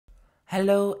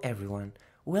Hello everyone,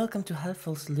 welcome to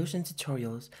Helpful Solution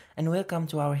Tutorials and welcome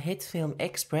to our HitFilm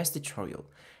Express tutorial.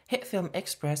 HitFilm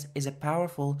Express is a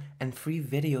powerful and free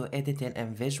video editing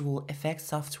and visual effects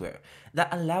software that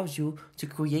allows you to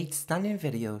create stunning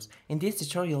videos. In this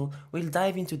tutorial, we'll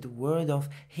dive into the world of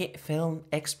HitFilm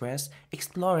Express,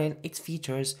 exploring its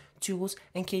features, tools,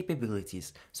 and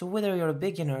capabilities. So whether you're a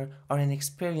beginner or an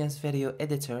experienced video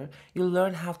editor, you'll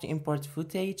learn how to import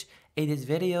footage, edit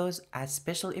videos, add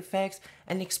special effects,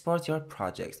 and export your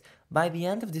projects. By the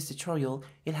end of this tutorial,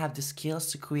 you'll have the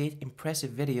skills to create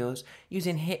impressive videos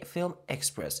using HitFilm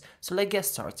Express. So let's get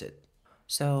started.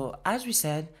 So as we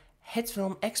said,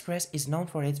 HitFilm Express is known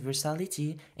for its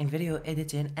versatility in video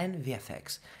editing and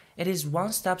VFX. It is a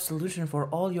one-stop solution for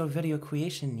all your video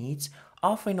creation needs,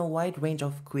 offering a wide range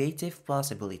of creative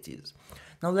possibilities.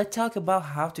 Now let's talk about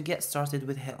how to get started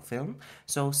with HitFilm.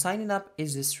 So signing up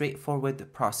is a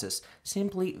straightforward process.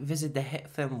 Simply visit the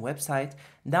HitFilm website,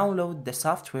 download the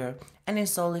software, and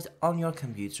install it on your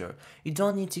computer. You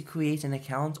don't need to create an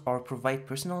account or provide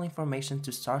personal information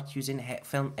to start using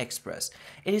HitFilm Express.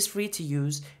 It is free to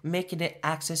use, making it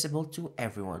accessible to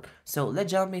everyone. So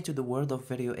let's jump into the world of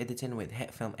video editing with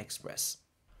HitFilm Express.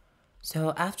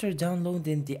 So after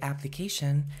downloading the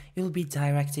application, you'll be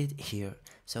directed here.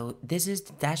 So this is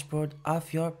the dashboard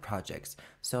of your projects.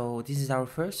 So this is our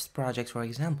first project, for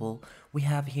example. We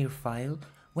have here file.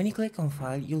 When you click on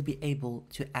file, you'll be able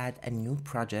to add a new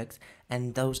project,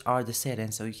 and those are the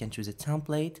settings. So you can choose a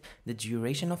template, the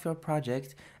duration of your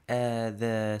project,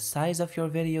 the size of your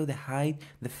video, the height,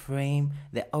 the frame,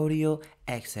 the audio,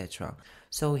 etc.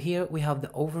 So here we have the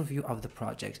overview of the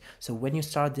project. So when you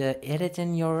start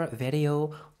editing your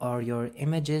video or your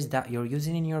images that you're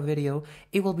using in your video,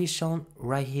 it will be shown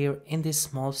right here in this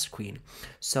small screen.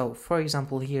 So for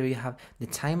example, here you have the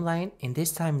timeline. In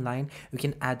this timeline, you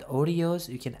can add audios,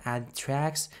 you can add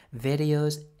tracks,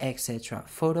 videos, etc.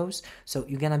 Photos. So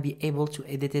you're gonna be able to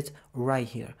edit it right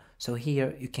here. So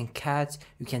here you can cut,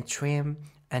 you can trim,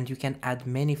 and you can add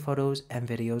many photos and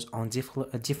videos on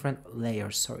different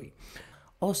layers.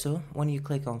 Also, when you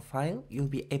click on file, you'll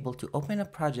be able to open a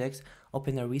project,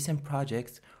 open a recent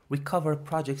project, recover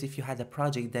projects if you had a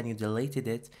project then you deleted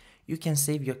it. You can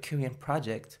save your current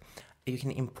project. You can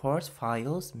import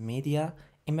files, media,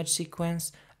 image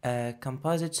sequence,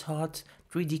 composite shot,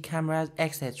 3D cameras,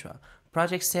 etc.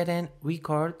 Project setting,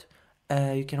 record,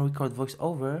 you can record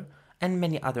voiceover, and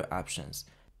many other options.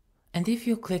 And if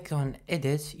you click on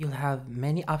edit, you'll have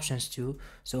many options too.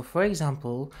 So for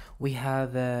example, we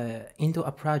have into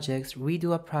a project,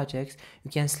 redo a project,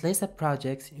 you can select a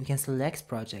project, you can select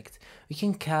project. You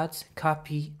can cut,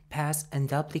 copy, paste and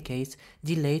duplicate,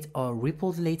 delete or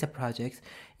delete a project.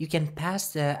 You can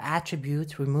pass the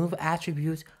attribute, remove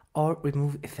attribute, or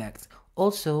remove effects.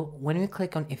 Also, when we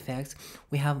click on effects,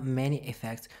 we have many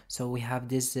effects. So we have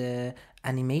this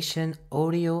animation,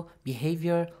 audio,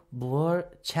 behavior, blur,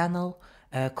 channel,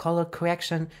 color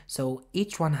correction. So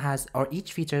each one has, or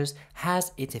each features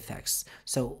has its effects.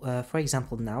 So for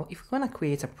example, now if we want to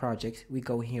create a project, we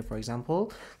go here, for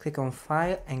example, click on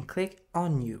file and click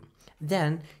on new.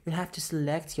 Then you have to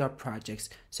select your projects.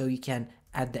 So you can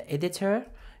add the editor,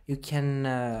 you can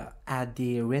add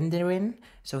the rendering.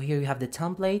 So here you have the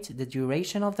template, the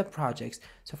duration of the projects.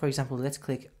 So for example, let's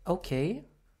click OK.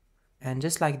 And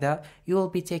just like that, you will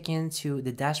be taken to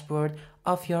the dashboard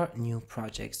of your new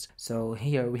projects. So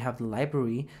here we have the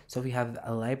library. So we have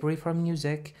a library for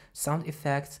music, sound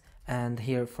effects, and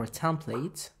here for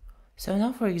templates. So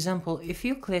now, for example, if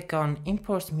you click on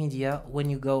import media, when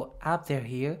you go up there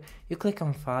here, you click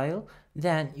on file,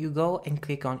 then you go and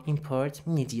click on import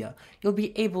media. You'll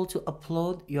be able to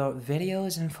upload your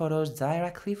videos and photos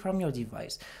directly from your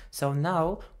device. So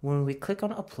now when we click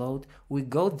on upload, we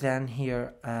go then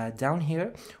here, down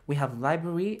here, we have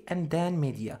library and then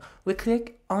media. We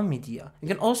click on media. You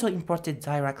can also import it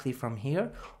directly from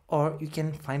here, or you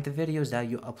can find the videos that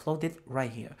you uploaded right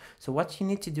here. So what you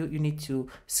need to do, you need to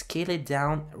scale it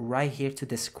down right here to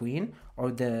the screen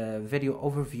or the video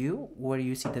overview where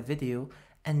you see the video,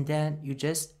 and then you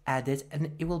just add it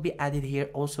and it will be added here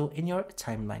also in your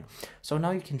timeline. So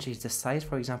now you can change the size.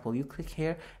 For example, you click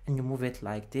here and you move it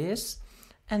like this,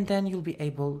 and then you'll be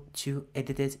able to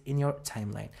edit it in your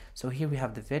timeline. So here we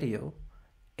have the video,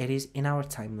 it is in our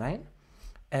timeline.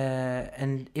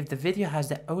 And if the video has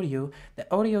the audio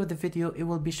of the video, it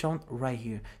will be shown right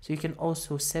here. So you can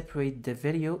also separate the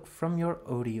video from your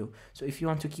audio. So if you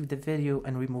want to keep the video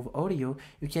and remove audio,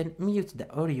 you can mute the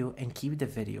audio and keep the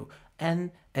video,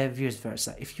 and vice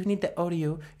versa. If you need the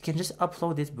audio, you can just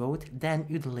upload it both, then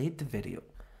you delete the video.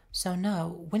 So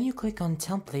now, when you click on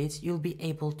templates, you'll be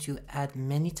able to add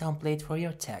many templates for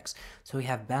your text. So we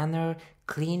have banner,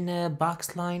 clean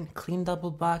box line, clean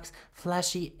double box,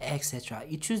 flashy, etc.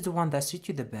 You choose the one that suits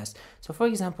you the best. So for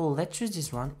example, let's choose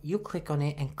this one. You click on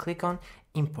it and click on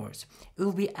import. It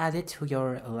will be added to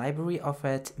your library of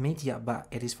media, but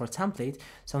it is for template.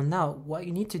 So now what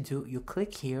you need to do, you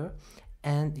click here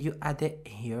and you add it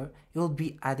here. It will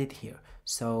be added here.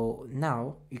 So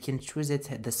now you can choose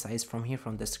it the size from here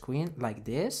from the screen like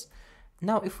this.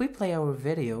 Now if we play our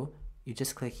video, you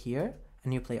just click here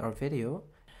and you play our video.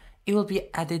 It will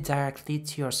be added directly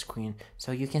to your screen,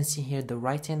 so you can see here the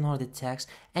writing or the text,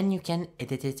 and you can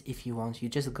edit it if you want. You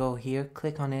just go here,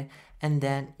 click on it, and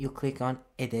then you click on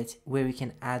edit, where you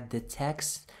can add the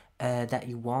text that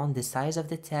you want, the size of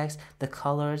the text, the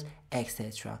colors,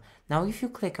 etc. Now if you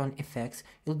click on effects,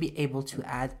 you'll be able to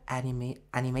add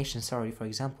animation, for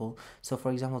example. So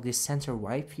for example, this center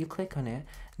wipe, you click on it,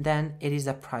 then it is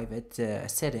a private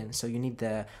setting, so you need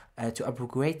to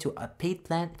upgrade to a paid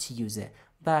plan to use it.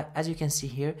 But as you can see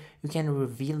here, you can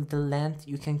reveal the length,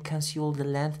 you can conceal the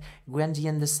length,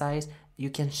 gradient the size,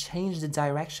 you can change the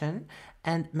direction,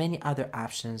 and many other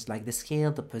options like the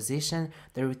scale, the position,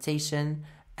 the rotation.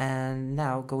 And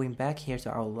now going back here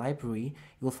to our library,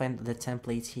 you'll find the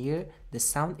template here, the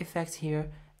sound effect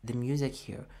here, the music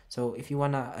here. So if you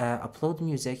want to upload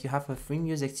music, you have a free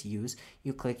music to use.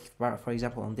 You click, for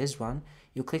example, on this one,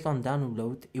 you click on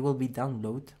download, it will be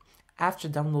download. After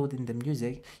downloading the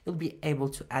music, you'll be able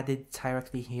to add it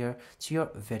directly here to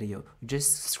your video.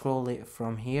 Just scroll it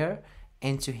from here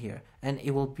into here and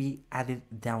it will be added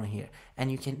down here,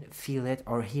 and you can feel it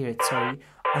or hear it, on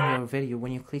your video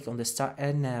when you click on the start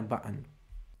and button.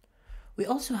 We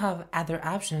also have other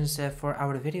options for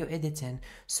our video editing.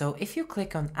 So if you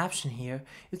click on option here,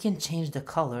 you can change the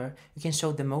color, you can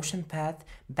show the motion path,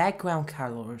 background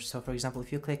color. So for example,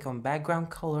 if you click on background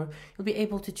color, you'll be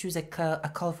able to choose a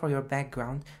color for your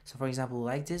background. So for example,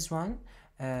 like this one.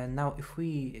 Now if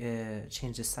we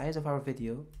change the size of our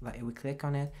video, like we click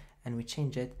on it and we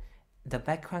change it, the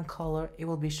background color, it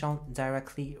will be shown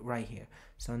directly right here.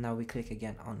 So now we click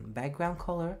again on background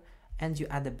color, and you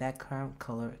add the background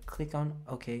color, click on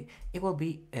OK, it will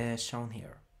be shown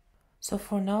here. So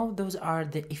for now, those are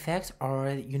the effects,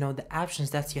 or the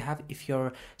options that you have if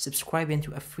you're subscribing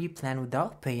to a free plan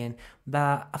without paying.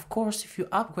 But of course, if you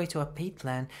upgrade to a paid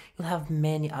plan, you'll have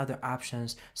many other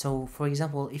options. So for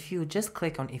example, if you just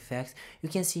click on effects, you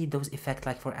can see those effects.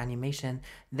 Like for animation,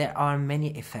 there are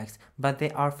many effects, but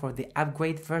they are for the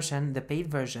upgrade version, the paid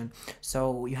version.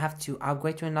 So you have to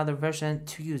upgrade to another version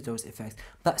to use those effects.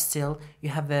 But still, you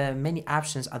have many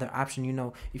options, other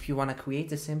options. If you want to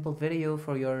create a simple video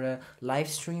for your live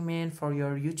streaming, for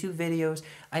your YouTube videos,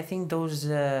 I think those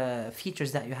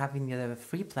features that you have in the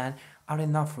free plan are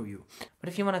enough for you. But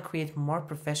if you want to create more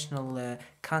professional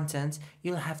content,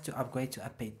 you'll have to upgrade to a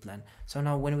paid plan. So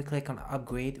now when we click on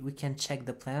upgrade, we can check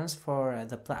the plans for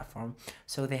the platform.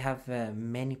 So they have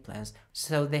many plans.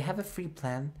 So they have a free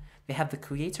plan, they have the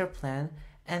creator plan,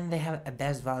 and they have a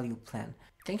best value plan.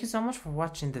 Thank you so much for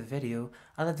watching the video.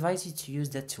 I'll advise you to use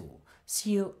the tool.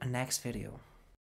 See you in the next video.